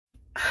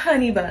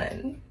Honey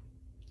bun,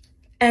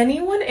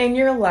 anyone in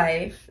your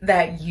life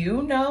that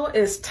you know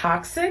is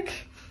toxic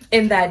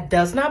and that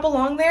does not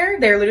belong there,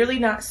 they're literally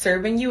not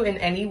serving you in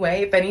any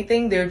way. If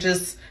anything, they're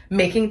just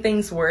making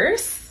things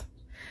worse.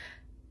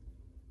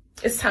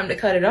 It's time to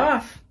cut it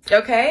off,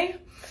 okay?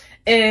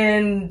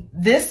 And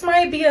this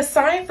might be a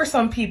sign for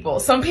some people.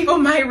 Some people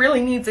might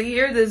really need to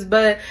hear this,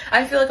 but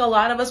I feel like a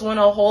lot of us want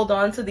to hold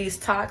on to these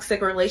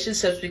toxic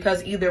relationships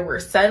because either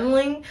we're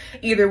settling,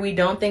 either we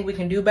don't think we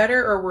can do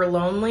better, or we're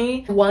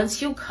lonely.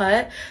 Once you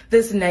cut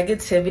this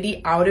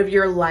negativity out of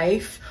your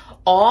life,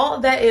 all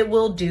that it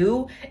will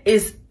do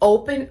is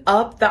open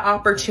up the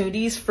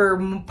opportunities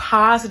for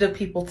positive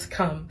people to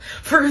come,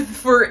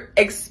 for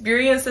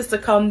experiences to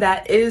come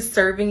that is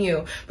serving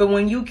you. But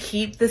when you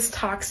keep this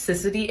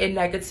toxicity and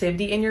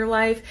negativity in your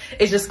life,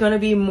 it's just going to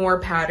be more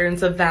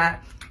patterns of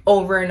that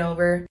over and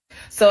over.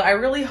 So I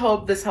really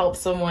hope this helps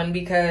someone,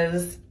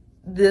 because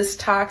this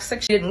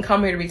toxic, she didn't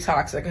come here to be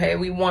toxic, okay?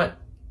 We want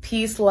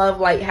peace, love,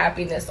 light,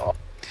 happiness, all.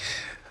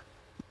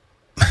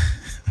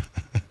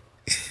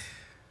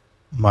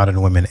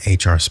 Modern women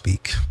HR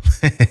speak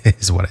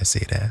is what I see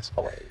it as.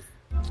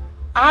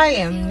 I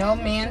am no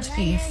man's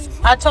piece.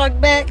 I talk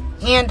back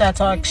and I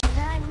talk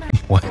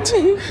What?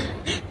 Do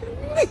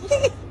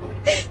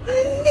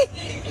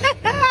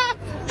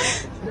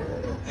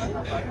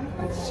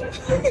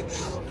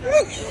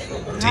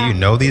you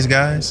know these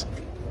guys?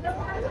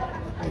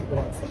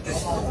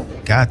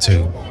 Got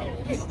to.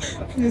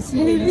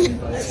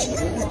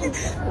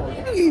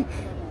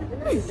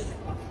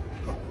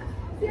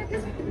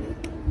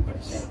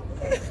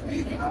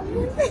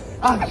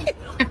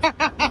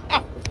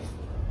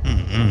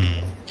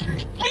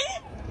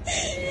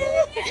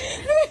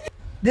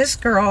 This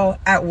girl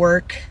at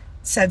work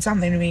said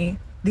something to me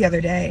the other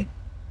day,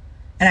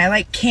 and I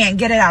like can't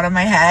get it out of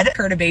my head.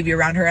 Heard a baby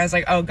around her. I was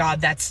like, oh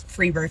God, that's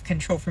free birth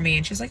control for me.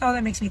 And she's like, oh,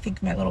 that makes me think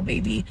of my little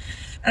baby.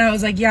 And I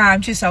was like, yeah,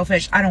 I'm too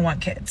selfish. I don't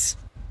want kids.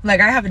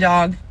 Like, I have a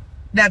dog.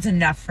 That's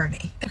enough for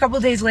me. A couple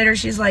of days later,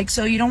 she's like,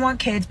 so you don't want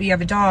kids, but you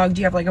have a dog.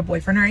 Do you have like a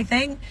boyfriend or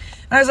anything? And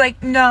I was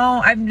like,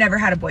 no, I've never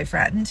had a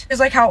boyfriend. She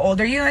was like, how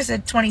old are you? And I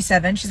said,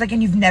 27. She's like,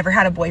 and you've never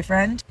had a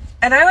boyfriend?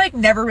 And I like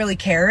never really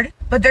cared.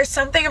 But there's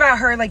something about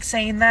her like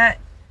saying that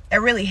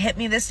really hit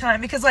me this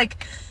time, because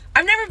like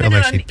I've never been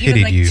on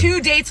even like 2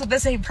 dates with the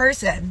same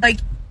person. Like,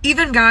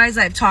 even guys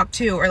I've talked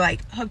to or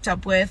like hooked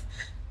up with,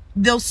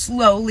 they'll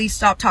slowly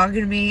stop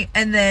talking to me,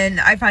 and then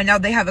I find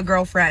out they have a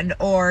girlfriend,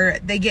 or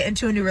they get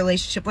into a new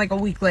relationship like a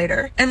week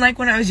later. And like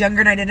when I was younger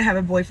and I didn't have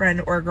a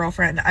boyfriend or a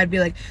girlfriend, I'd be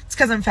like, it's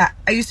because I'm fat.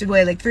 I used to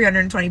weigh like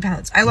 320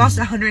 pounds. I lost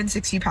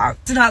 160 pounds.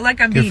 It's not like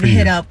I'm being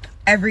hit up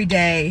every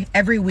day,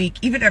 every week,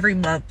 even every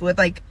month with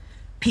like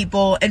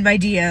people in my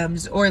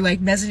DMs or like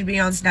messaging me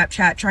on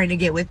Snapchat trying to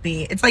get with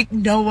me. It's like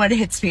no one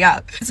hits me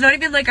up. It's not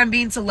even like I'm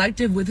being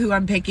selective with who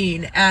I'm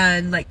picking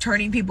and like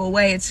turning people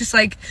away. It's just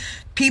like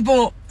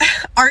people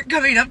aren't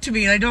coming up to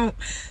me, and I don't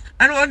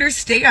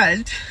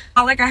understand.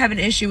 Not like I have an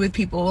issue with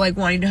people like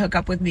wanting to hook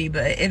up with me,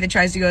 but if it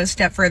tries to go a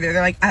step further,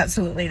 they're like,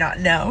 absolutely not,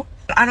 no.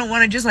 I don't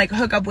want to just like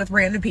hook up with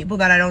random people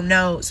that I don't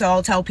know, so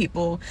I'll tell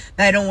people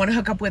that I don't want to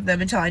hook up with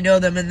them until I know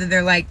them, and then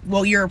they're like,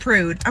 well, you're a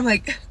prude. I'm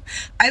like,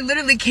 I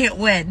literally can't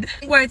win.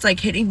 Why it's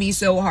like hitting me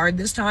so hard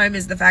this time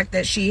is the fact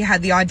that she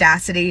had the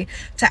audacity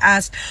to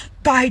ask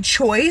by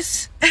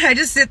choice, and I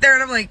just sit there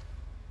and I'm like,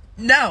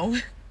 no,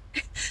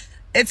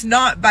 it's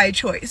not by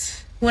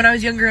choice. When I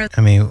was younger,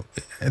 I mean,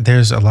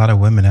 there's a lot of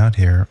women out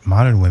here,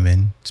 modern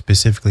women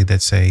specifically,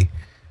 that say,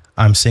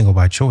 I'm single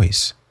by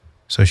choice.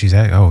 So she's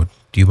like, oh,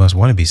 you must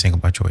want to be single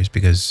by choice,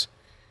 because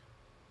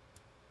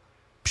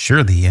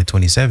surely at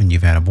 27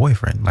 you've had a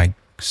boyfriend. Like,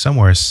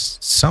 somewhere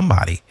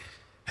somebody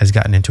has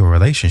gotten into a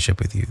relationship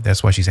with you.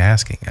 That's why she's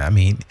asking. I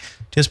mean,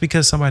 just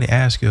because somebody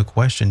asks you a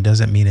question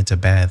doesn't mean it's a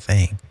bad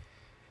thing.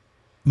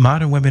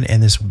 Modern women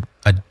and this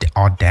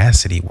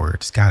audacity word,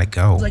 it's got to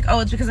go. It's like,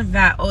 oh, it's because I'm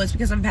fat. Oh, it's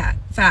because I'm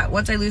fat.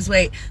 Once I lose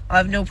weight, I'll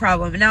have no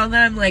problem. And now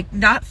that I'm like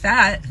not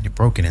fat, you're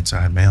broken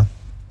inside, man.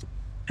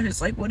 And it's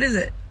like, what is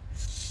it?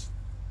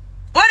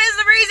 What is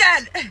the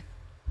reason?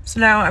 So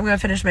now I'm going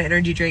to finish my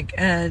energy drink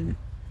and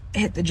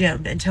hit the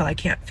gym until I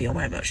can't feel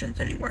my emotions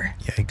anymore.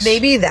 Yikes.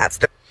 Maybe that's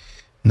the...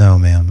 No,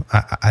 ma'am.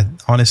 I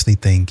honestly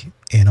think,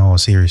 in all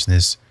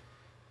seriousness,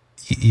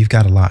 you've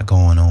got a lot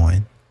going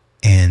on.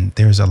 And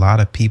there's a lot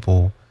of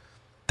people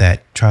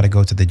that try to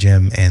go to the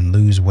gym and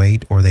lose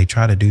weight, or they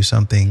try to do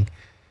something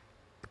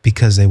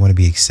because they want to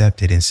be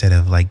accepted instead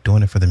of like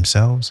doing it for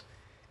themselves,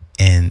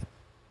 and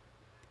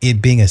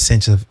it being a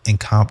sense of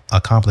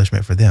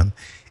accomplishment for them.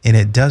 And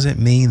it doesn't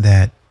mean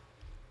that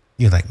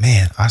you're like,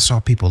 man, I saw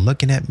people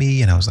looking at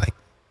me and I was like,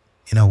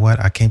 you know what?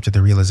 I came to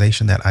the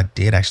realization that I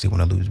did actually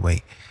want to lose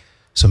weight.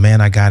 So,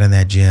 man, I got in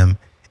that gym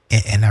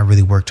and I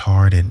really worked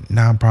hard, and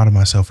now I'm proud of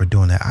myself for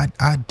doing that.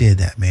 I did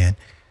that, man.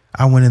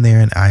 I went in there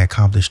and I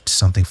accomplished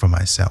something for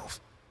myself.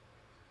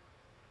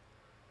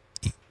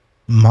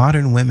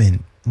 Modern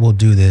women will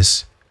do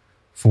this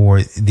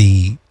for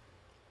the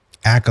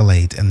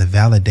accolades and the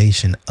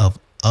validation of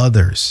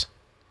others,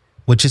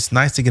 which is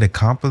nice to get a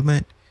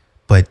compliment,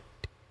 but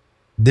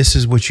this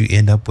is what you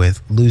end up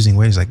with. Losing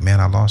weight is like, man,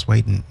 I lost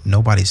weight and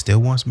nobody still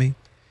wants me.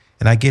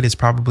 And I get it's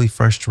probably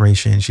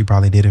frustration. She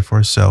probably did it for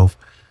herself.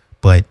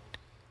 But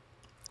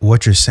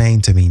what you're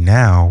saying to me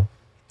now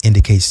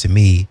indicates to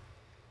me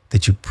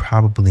that you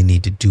probably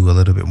need to do a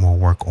little bit more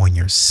work on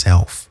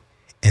yourself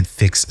and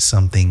fix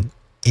something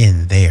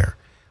in there.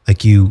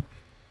 Like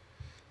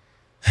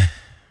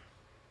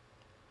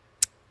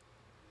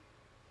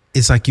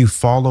it's like you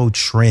follow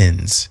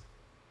trends.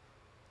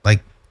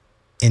 Like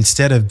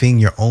instead of being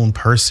your own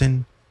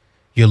person,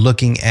 you're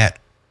looking at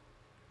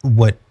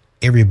what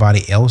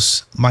everybody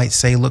else might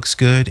say looks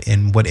good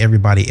and what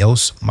everybody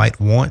else might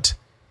want.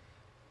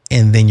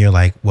 And then you're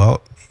like,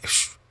 well,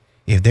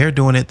 if they're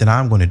doing it, then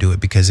I'm going to do it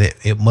because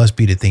it must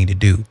be the thing to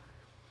do.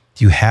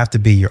 You have to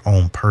be your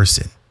own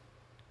person,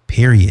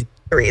 period.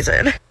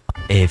 Reason.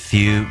 A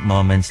few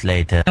moments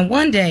later. And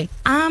one day,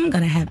 I'm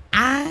gonna have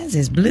eyes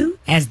as blue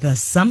as the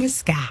summer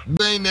sky.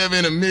 They ain't never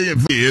in a million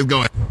years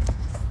going.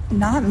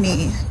 Not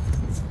me.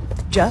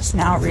 Just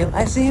now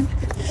realizing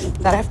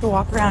that I have to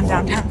walk around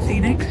downtown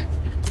Phoenix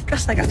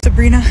dressed like a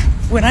Sabrina.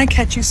 When I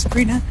catch you,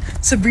 Sabrina.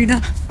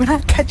 Sabrina. When I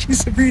catch you,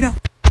 Sabrina.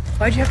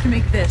 Why'd you have to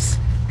make this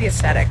the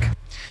aesthetic?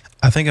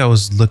 I think I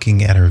was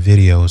looking at her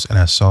videos and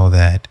I saw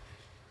that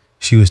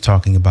she was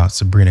talking about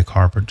Sabrina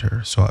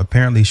Carpenter. So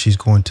apparently she's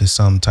going to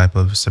some type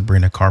of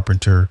Sabrina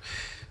Carpenter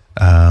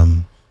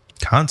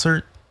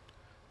concert,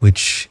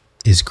 which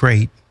is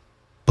great.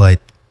 But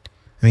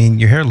I mean,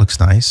 your hair looks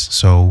nice.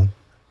 So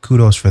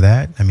kudos for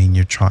that. I mean,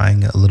 you're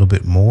trying a little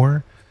bit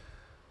more.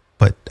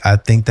 But I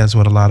think that's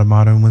what a lot of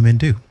modern women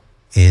do,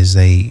 is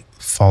they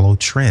follow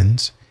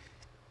trends.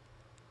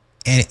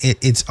 And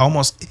it's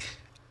almost,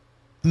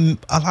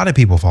 a lot of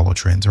people follow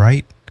trends,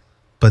 right?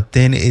 But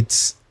then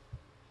it's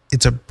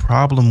a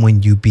problem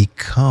when you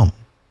become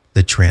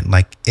the trend.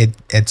 Like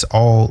it's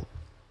all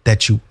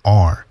that you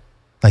are.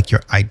 Like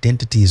your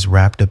identity is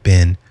wrapped up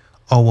in,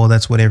 oh, well,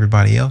 that's what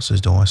everybody else is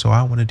doing, so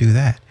I want to do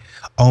that.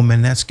 Oh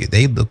man, that's good.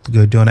 They look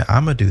good doing it.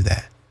 I'm gonna do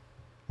that.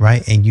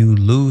 Right? And you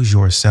lose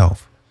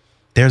yourself.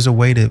 There's a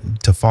way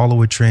to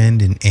follow a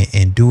trend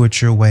and do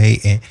it your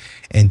way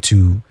and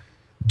to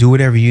do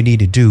whatever you need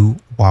to do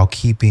while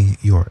keeping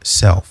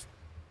yourself.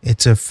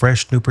 It's a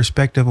fresh new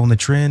perspective on the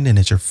trend, and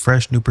it's a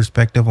fresh new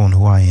perspective on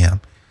who I am.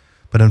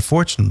 But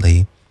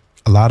unfortunately,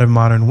 a lot of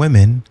modern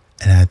women,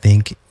 and I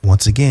think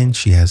once again,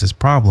 she has this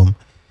problem,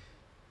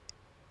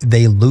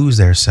 they lose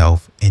their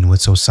self in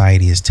what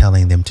society is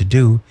telling them to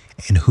do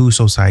and who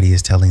society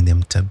is telling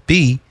them to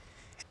be.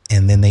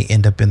 And then they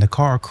end up in the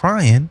car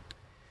crying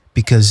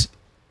because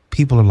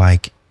people are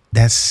like,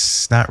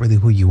 that's not really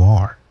who you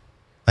are.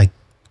 Like,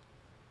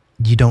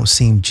 you don't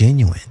seem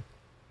genuine.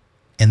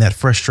 And that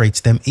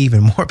frustrates them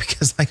even more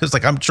because like, it's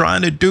like, I'm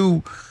trying to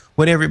do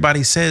what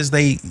everybody says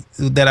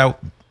that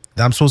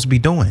I'm supposed to be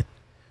doing.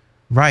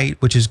 Right.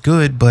 Which is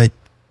good. But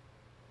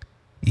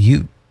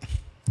anyway,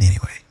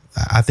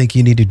 I think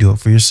you need to do it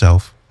for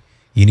yourself.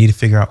 You need to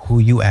figure out who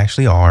you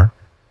actually are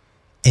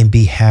and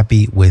be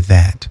happy with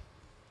that.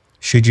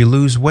 Should you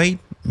lose weight?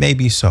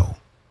 Maybe so.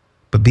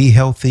 But be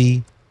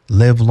healthy,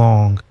 live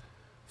long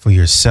for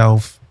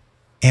yourself,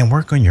 and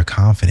work on your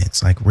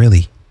confidence. Like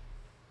really,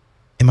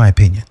 in my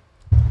opinion.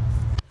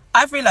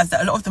 I've realised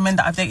that a lot of the men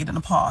that I've dated in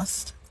the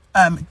past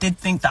did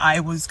think that I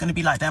was going to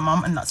be like their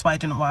mum, and that's why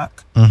it didn't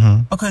work.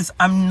 Mm-hmm. Because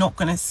I'm not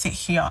going to sit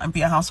here and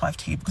be a housewife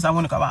to you, because I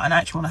want to go out and I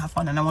actually want to have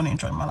fun and I want to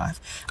enjoy my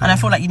life. Mm-hmm. And I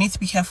feel like you need to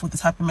be careful with the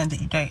type of men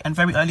that you date, and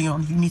very early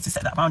on you need to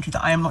set that boundary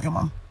that I am not your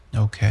mum.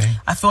 Okay.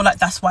 I feel like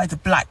that's why the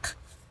black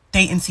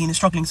dating scene is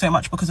struggling so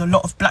much, because a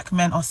lot of black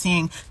men are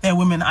seeing their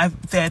women,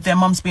 their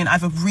mums being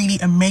either really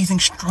amazing,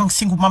 strong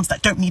single mums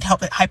that don't need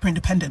help, that hyper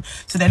independent.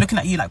 So they're looking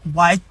at you like,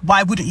 why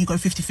wouldn't you go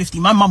 50-50?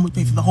 My mum would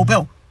pay for the whole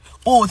bill.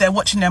 Or they're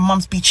watching their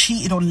mums be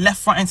cheated on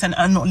left, right, and centre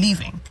and not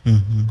leaving.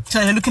 Mm-hmm. So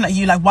they're looking at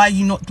you like, why are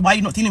you not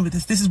dealing with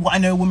this? This is what I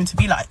know a woman to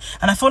be like.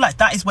 And I feel like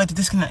that is where the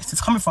disconnect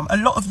is coming from. A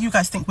lot of you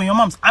guys think we're your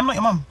mums. I'm not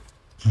your mum.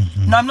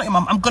 Mm-hmm. No, I'm not your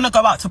mum. I'm gonna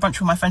go out to brunch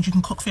with my friends. You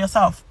can cook for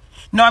yourself.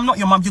 No, I'm not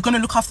your mum. You're going to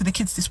look after the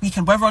kids this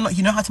weekend. Whether or not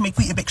you know how to make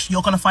Weetabix,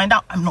 you're going to find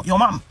out. I'm not your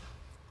mum.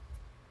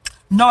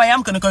 No, I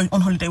am going to go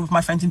on holiday with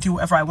my friends and do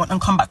whatever I want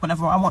and come back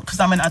whenever I want, because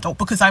I'm an adult,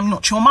 because I'm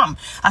not your mum.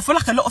 I feel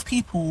like a lot of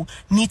people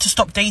need to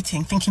stop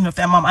dating thinking of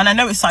their mum. And I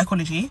know it's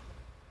psychology,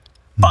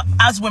 but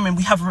as women,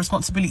 we have a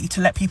responsibility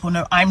to let people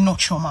know I'm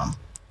not your mum.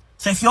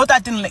 So if your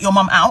dad didn't let your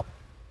mum out,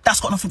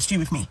 that's got nothing to do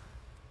with me,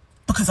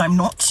 because I'm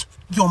not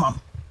your mum.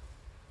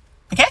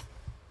 Okay?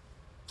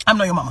 I'm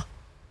not your mama.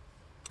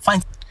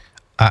 Fine.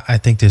 I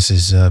think this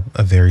is a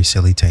very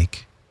silly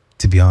take,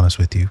 to be honest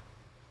with you.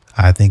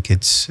 I think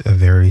it's a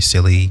very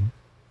silly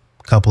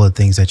couple of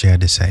things that you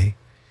had to say.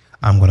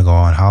 I'm going to go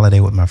on holiday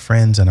with my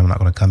friends and I'm not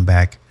going to come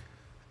back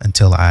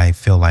until I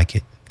feel like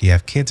it. You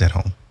have kids at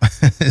home.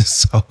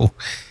 So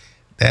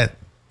that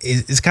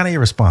is kind of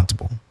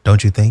irresponsible,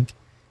 don't you think?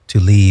 To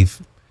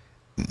leave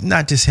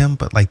not just him,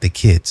 but like the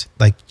kids.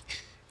 Like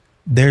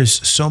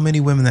there's so many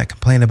women that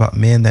complain about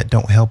men that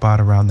don't help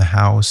out around the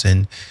house,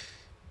 and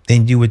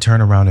then you would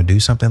turn around and do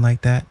something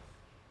like that.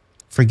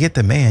 Forget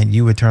the man,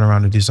 you would turn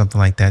around and do something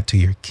like that to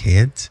your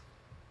kids.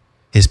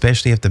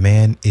 especially if the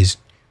man is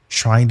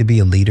trying to be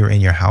a leader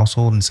in your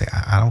household and say,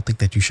 I don't think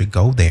that you should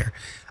go there.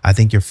 I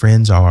think your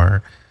friends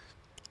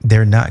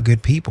they're not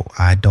good people.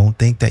 I don't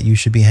think that you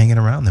should be hanging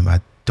around them.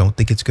 I don't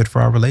think it's good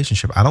for our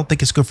relationship. I don't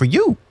think it's good for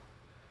you.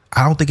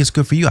 I don't think it's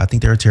good for you. I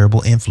think they're a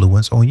terrible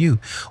influence on you.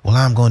 Well,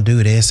 I'm going to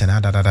do this and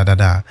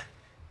da.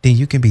 Then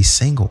you can be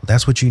single.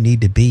 That's what you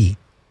need to be.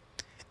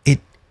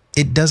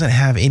 It doesn't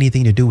have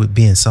anything to do with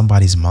being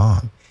somebody's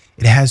mom.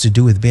 It has to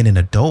do with being an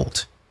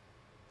adult.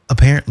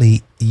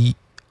 Apparently, it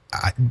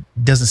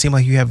doesn't seem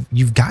like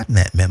you've gotten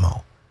that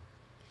memo.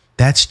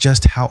 That's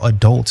just how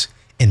adults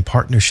in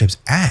partnerships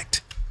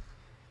act.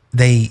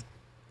 They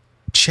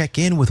check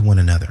in with one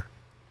another.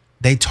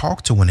 They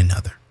talk to one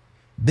another.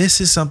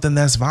 This is something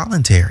that's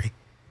voluntary,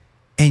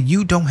 and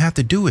you don't have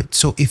to do it.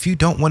 So if you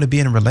don't want to be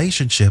in a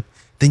relationship,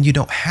 then you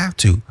don't have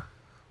to.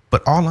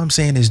 But all I'm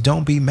saying is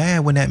don't be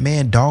mad when that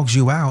man dogs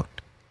you out.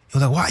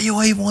 You're like, why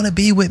you even want to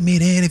be with me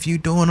then if you're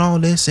doing all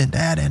this and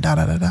that and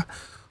da.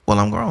 Well,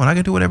 I'm grown. I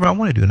can do whatever I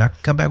want to do, and I can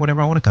come back whenever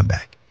I want to come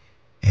back.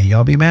 And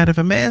y'all be mad if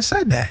a man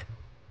said that.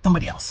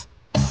 Somebody else.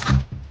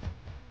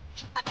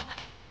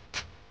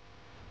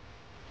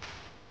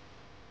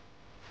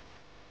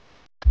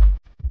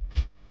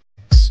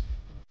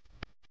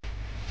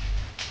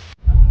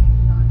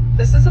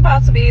 This is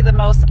about to be the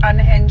most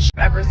unhinged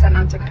I've ever seen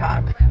on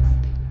TikTok.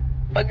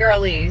 But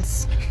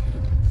girlies,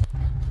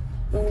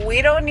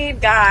 we don't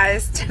need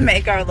guys to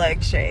make our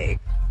legs shake.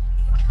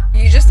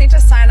 You just need to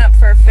sign up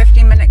for a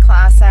 50-minute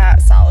class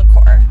at Solid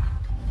Core.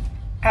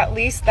 At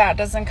least that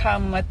doesn't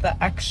come with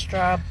the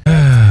extra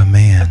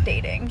man. of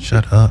dating.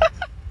 Shut up.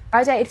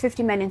 I dated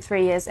 50 men in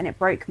 3 years and it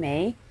broke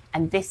me.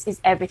 And this is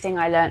everything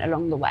I learned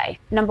along the way.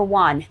 Number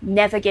 1,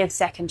 never give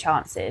second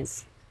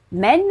chances.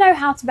 Men know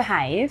how to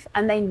behave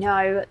and they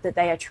know that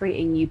they are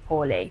treating you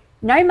poorly.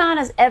 No man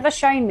has ever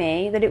shown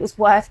me that it was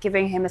worth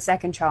giving him a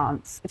second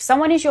chance. If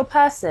someone is your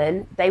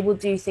person, they will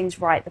do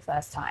things right the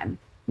first time.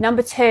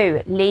 Number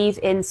 2, leave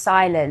in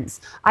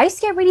silence. I used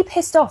to get really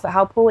pissed off at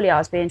how poorly I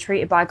was being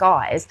treated by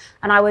guys,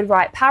 and I would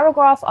write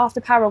paragraph after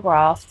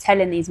paragraph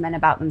telling these men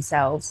about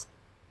themselves.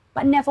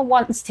 But never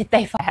once did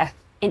they fire.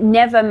 It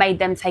never made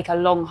them take a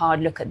long, hard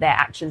look at their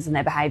actions and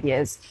their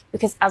behaviours,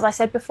 because as I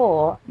said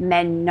before,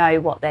 men know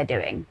what they're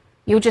doing.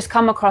 You'll just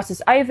come across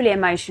as overly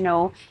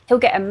emotional. He'll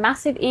get a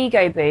massive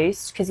ego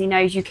boost because he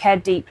knows you care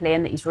deeply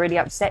and that he's really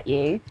upset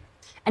you.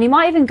 And he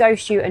might even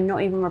ghost you and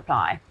not even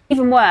reply.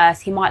 Even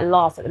worse, he might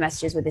laugh at the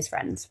messages with his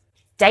friends.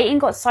 Dating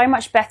got so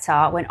much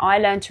better when I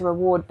learned to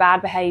reward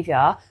bad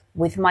behaviour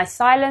with my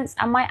silence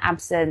and my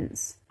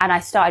absence. And I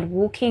started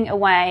walking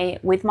away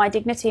with my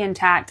dignity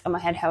intact and my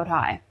head held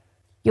high.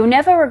 You'll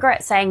never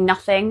regret saying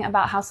nothing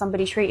about how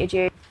somebody treated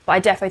you, but I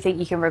definitely think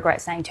you can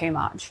regret saying too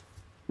much.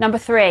 Number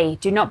 3,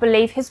 do not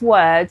believe his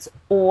words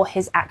or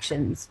his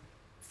actions.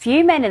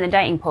 Few men in the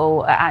dating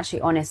pool are actually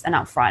honest and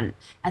upfront.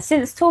 And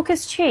since talk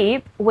is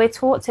cheap, we're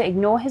taught to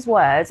ignore his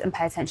words and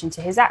pay attention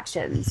to his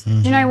actions. Do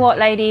you know what,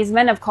 ladies?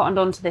 Men have cottoned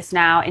on to this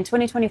now. In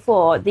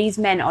 2024, these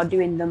men are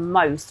doing the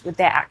most with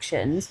their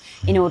actions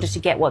in order to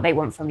get what they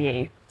want from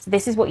you. So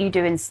this is what you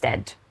do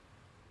instead.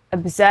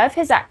 Observe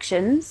his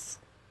actions,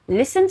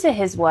 listen to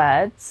his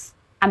words,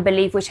 and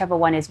believe whichever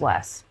one is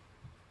worse.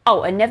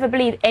 Oh, and never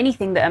believe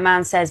anything that a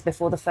man says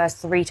before the first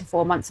 3 to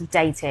 4 months of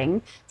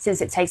dating,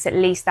 since it takes at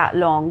least that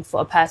long for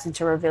a person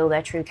to reveal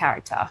their true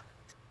character.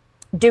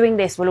 Doing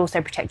this will also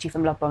protect you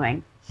from love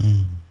bombing.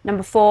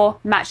 Number 4,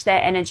 match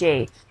their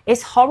energy.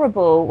 It's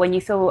horrible when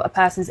you feel a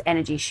person's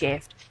energy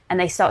shift and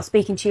they start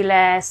speaking to you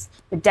less,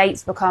 the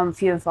dates become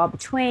few and far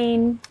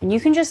between, and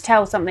you can just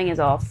tell something is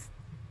off.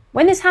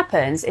 When this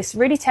happens, it's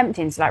really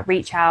tempting to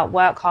reach out,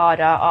 work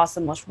harder, ask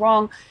them what's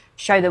wrong,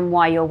 show them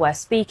why you're worth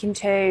speaking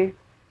to,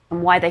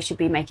 and why they should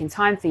be making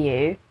time for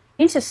you. You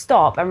need to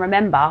stop and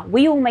remember,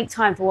 we all make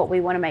time for what we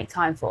want to make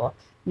time for.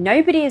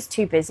 Nobody is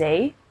too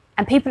busy,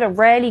 and people are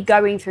rarely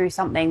going through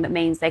something that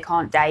means they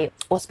can't date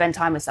or spend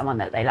time with someone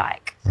that they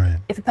like. Right.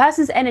 If a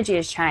person's energy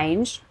has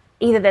changed,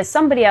 either there's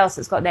somebody else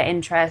that's got their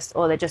interest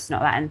or they're just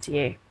not that into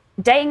you.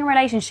 Dating and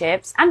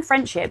relationships and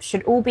friendships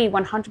should all be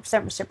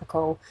 100%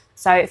 reciprocal.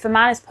 So if a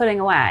man is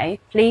pulling away,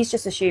 please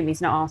just assume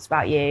he's not asked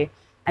about you,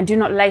 and do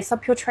not lace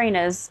up your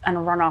trainers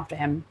and run after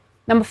him.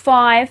 Number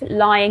 5,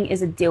 lying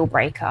is a deal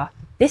breaker.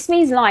 This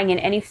means lying in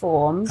any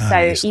form,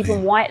 so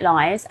even white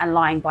lies and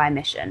lying by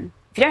omission.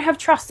 If you don't have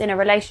trust in a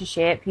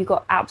relationship, you've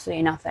got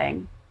absolutely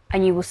nothing.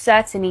 And you will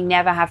certainly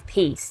never have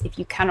peace if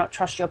you cannot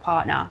trust your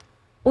partner.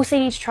 Also,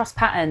 you need to trust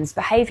patterns.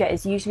 Behaviour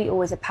is usually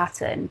always a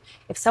pattern.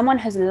 If someone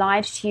has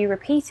lied to you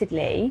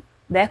repeatedly,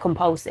 they're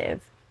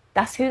compulsive.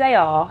 That's who they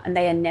are, and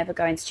they are never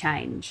going to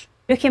change.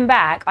 Looking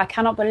back, I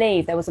cannot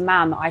believe there was a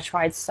man that I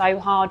tried so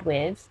hard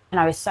with and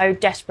I was so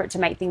desperate to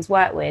make things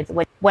work with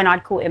when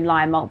I'd caught him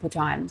lying multiple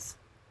times.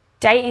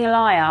 Dating a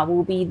liar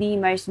will be the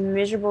most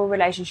miserable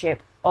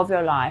relationship of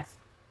your life.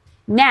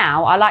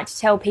 Now, I like to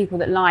tell people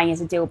that lying is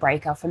a deal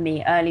breaker for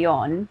me early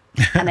on,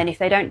 and then if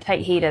they don't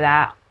take heed of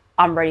that,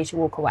 I'm ready to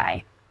walk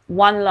away.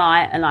 One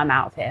lie and I'm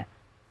out of here.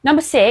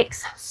 Number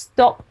 6,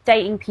 stop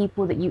dating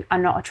people that you are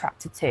not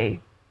attracted to.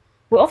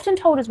 We're often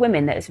told as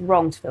women that it's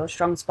wrong to feel a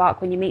strong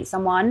spark when you meet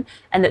someone,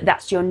 and that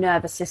that's your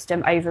nervous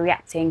system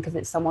overreacting because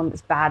it's someone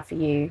that's bad for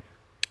you.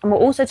 And we're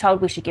also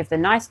told we should give the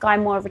nice guy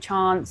more of a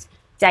chance,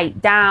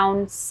 date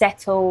down,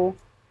 settle.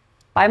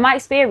 By my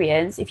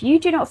experience, if you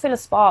do not feel a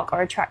spark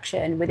or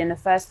attraction within the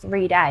first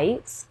 3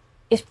 dates,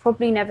 it's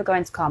probably never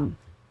going to come.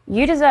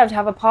 You deserve to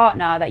have a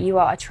partner that you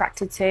are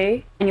attracted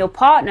to, and your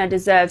partner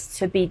deserves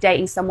to be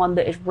dating someone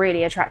that is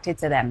really attracted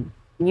to them.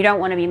 And you don't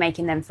want to be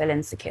making them feel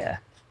insecure,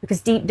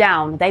 because deep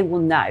down, they will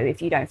know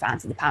if you don't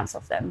fancy the pants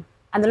off them.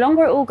 And the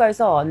longer it all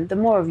goes on, the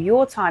more of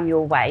your time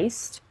you'll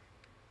waste,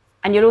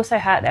 and you'll also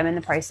hurt them in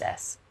the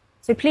process.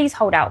 So please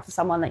hold out for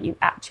someone that you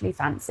actually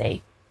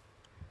fancy.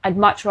 I'd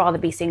much rather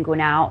be single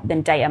now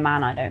than date a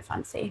man I don't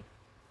fancy.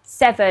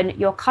 7,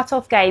 your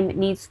cutoff game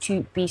needs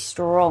to be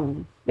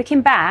strong.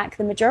 Looking back,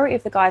 the majority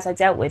of the guys I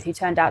dealt with who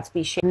turned out to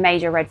be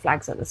major red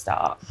flags at the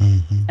start,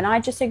 and I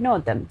just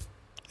ignored them.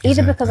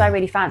 Either because I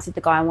really fancied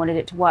the guy and wanted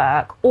it to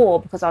work, or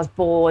because I was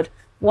bored,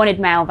 wanted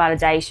male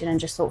validation and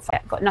just thought,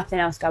 got nothing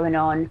else going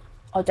on,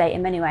 I'll date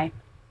him anyway.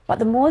 But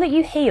the more that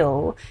you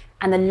heal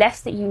and the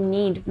less that you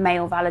need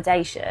male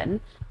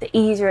validation, the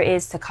easier it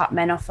is to cut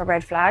men off for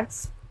red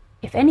flags.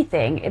 If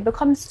anything, it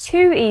becomes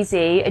too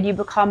easy and you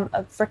become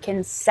a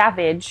freaking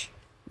savage.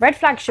 Red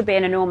flags should be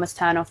an enormous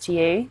turn off to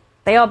you.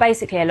 They are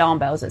basically alarm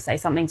bells that say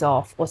something's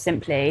off, or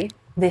simply,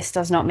 this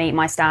does not meet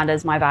my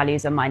standards, my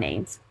values and my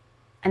needs.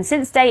 And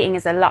since dating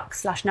is a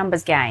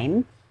luck/numbers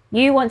game,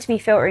 you want to be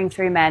filtering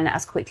through men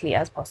as quickly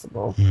as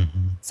possible.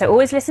 So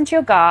always listen to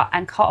your gut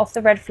and cut off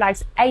the red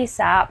flags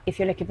ASAP if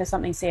you're looking for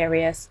something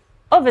serious.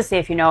 Obviously,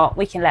 if you're not,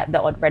 we can let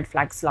the odd red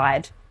flag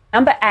slide.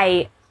 Number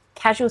 8,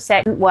 casual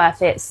sex isn't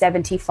worth it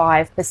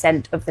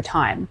 75% of the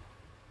time.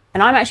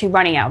 And I'm actually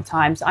running out of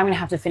time, so I'm going to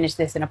have to finish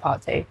this in a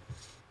part 2.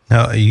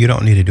 No, you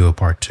don't need to do a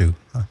part 2.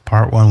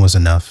 Part 1 was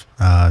enough.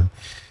 I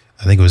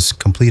think it was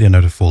complete and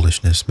utter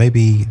foolishness.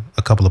 Maybe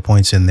a couple of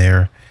points in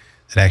there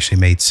that actually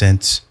made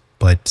sense,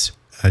 but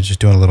just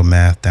doing a little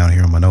math down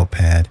here on my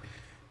notepad,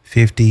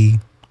 50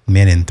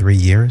 men in 3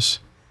 years.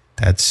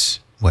 That's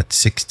what,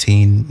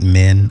 16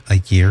 men a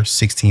year,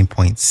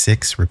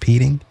 16.6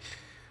 repeating.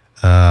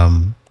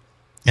 And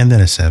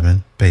then a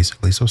 7,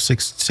 basically. So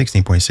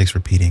 16.6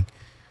 repeating.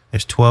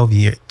 There's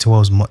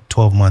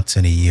 12 months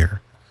in a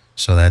year.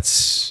 So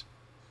that's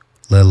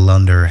a little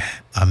under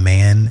a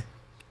man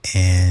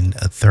and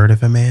a third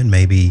of a man.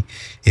 Maybe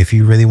if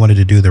you really wanted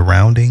to do the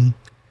rounding,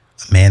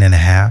 a man and a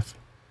half.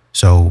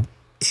 So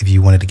if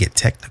you wanted to get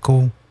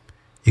technical,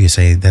 you could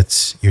say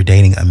you're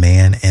dating a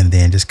man and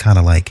then just kind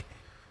of like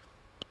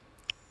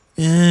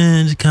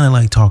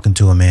talking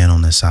to a man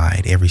on the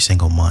side every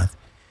single month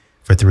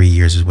for 3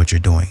 years is what you're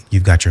doing.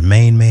 You've got your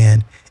main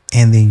man,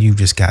 and then you've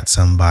just got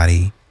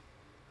somebody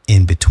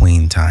in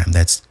between time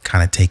that's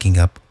kind of taking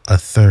up a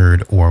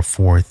third or a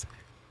fourth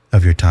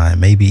of your time,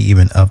 maybe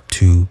even up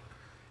to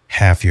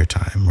half your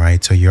time,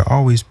 right? So you're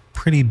always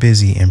pretty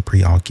busy and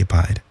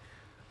preoccupied.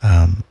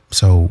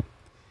 So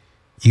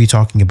you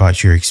talking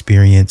about your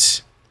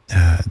experience,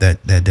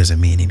 that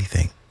doesn't mean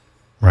anything,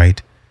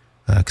 right?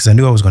 Because I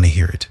knew I was going to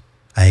hear it.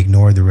 I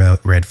ignored the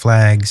red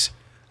flags.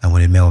 I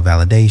wanted male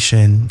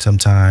validation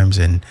sometimes,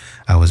 and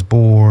I was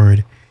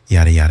bored,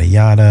 yada, yada,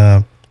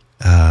 yada.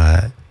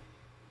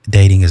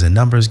 Dating is a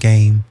numbers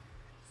game.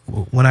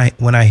 When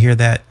I hear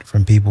that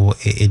from people,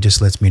 it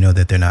just lets me know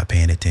that they're not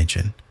paying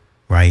attention,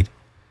 right?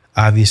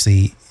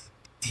 Obviously,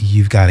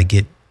 you've got to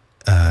get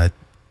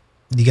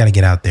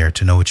out there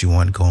to know what you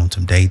want, go on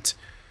some dates,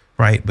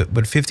 right?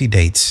 But 50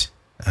 dates,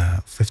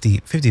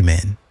 50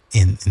 men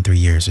in 3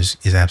 years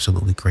is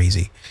absolutely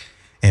crazy.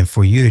 And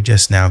for you to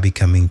just now be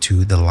coming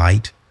to the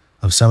light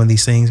of some of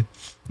these things,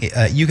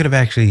 you could have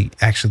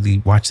actually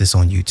watched this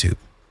on YouTube.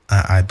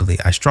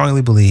 I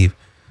strongly believe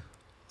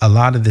a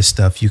lot of this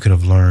stuff you could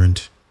have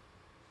learned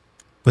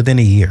within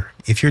a year.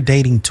 If you're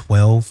dating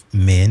 12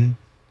 men,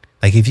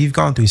 like if you've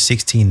gone through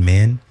 16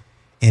 men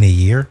in a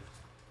year,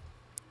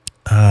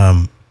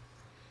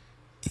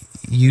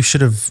 you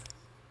should have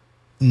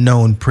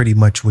known pretty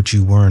much what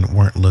you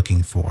weren't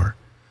looking for.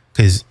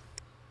 Because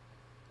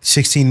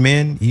 16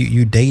 men,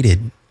 you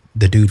dated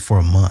the dude for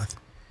a month.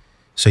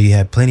 So you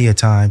had plenty of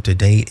time to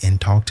date and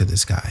talk to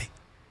this guy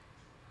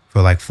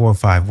for like 4 or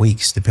 5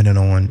 weeks, depending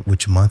on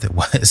which month it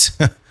was.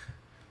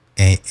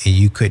 and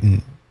you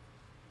couldn't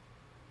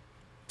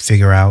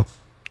figure out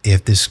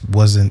if this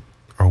wasn't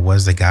or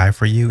was the guy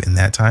for you in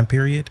that time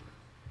period.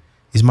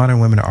 These modern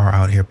women are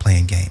out here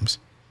playing games.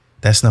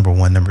 That's number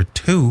 1. Number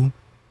 2,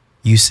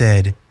 you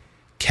said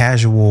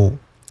casual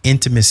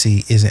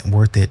intimacy isn't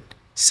worth it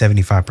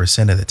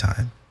 75% of the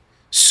time.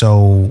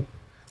 So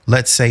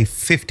let's say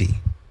 50,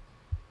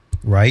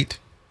 right?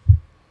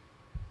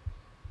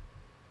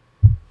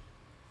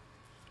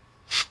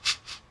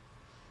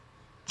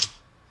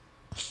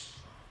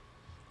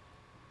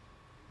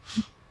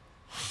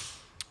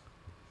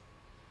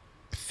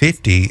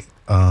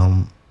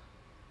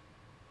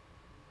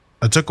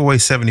 I took away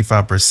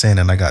 75%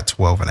 and I got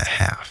 12 and a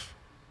half.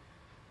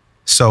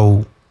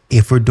 So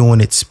if we're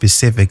doing it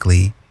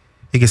specifically,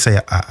 you can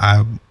say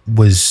I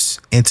was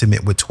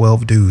intimate with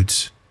 12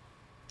 dudes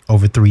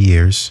over 3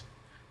 years,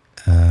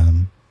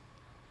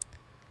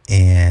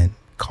 and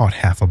caught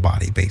half a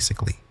body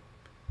basically.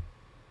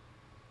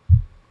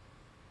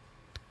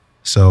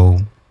 So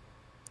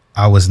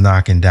I was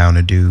knocking down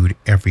a dude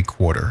every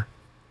quarter,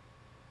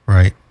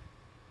 right?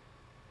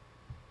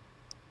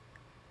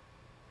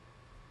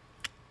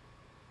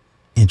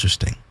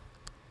 Interesting.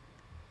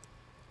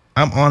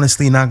 I'm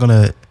honestly not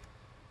gonna,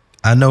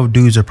 I know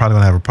dudes are probably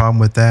gonna have a problem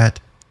with that,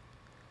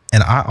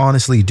 and I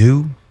honestly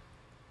do,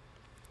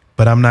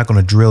 but I'm not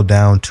gonna drill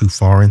down too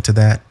far into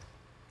that.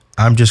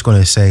 I'm just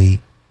gonna say,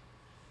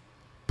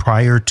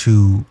 prior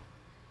to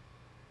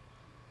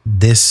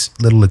this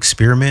little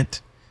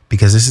experiment,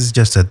 because this is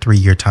just a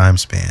 3-year time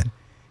span,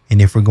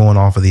 and if we're going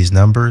off of these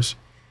numbers,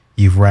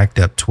 you've racked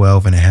up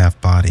 12 and a half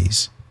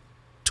bodies.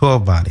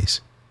 12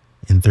 bodies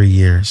in 3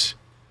 years.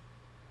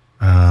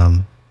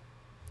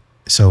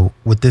 So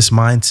with this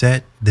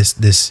mindset,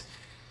 this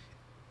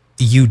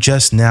you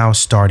just now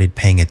started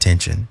paying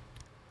attention.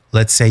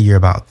 Let's say you're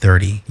about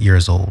 30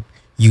 years old.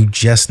 You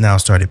just now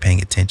started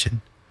paying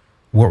attention.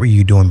 What were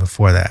you doing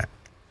before that?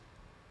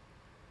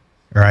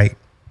 Right?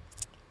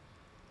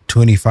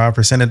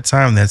 25% of the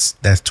time,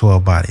 that's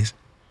 12 bodies.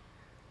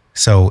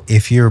 So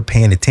if you're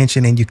paying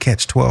attention and you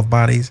catch 12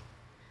 bodies,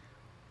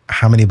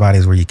 how many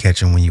bodies were you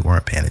catching when you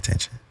weren't paying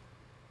attention?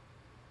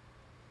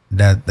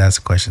 That's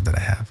a question that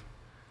I have.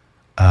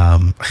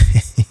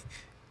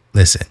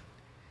 Listen,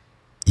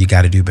 you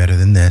got to do better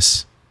than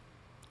this.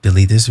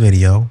 Delete this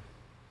video,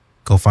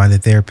 go find a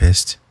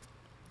therapist,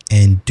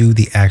 and do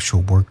the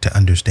actual work to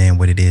understand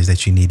what it is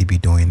that you need to be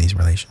doing in these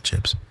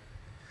relationships.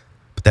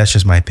 But that's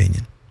just my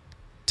opinion.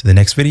 To the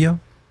next video,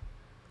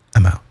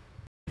 I'm out.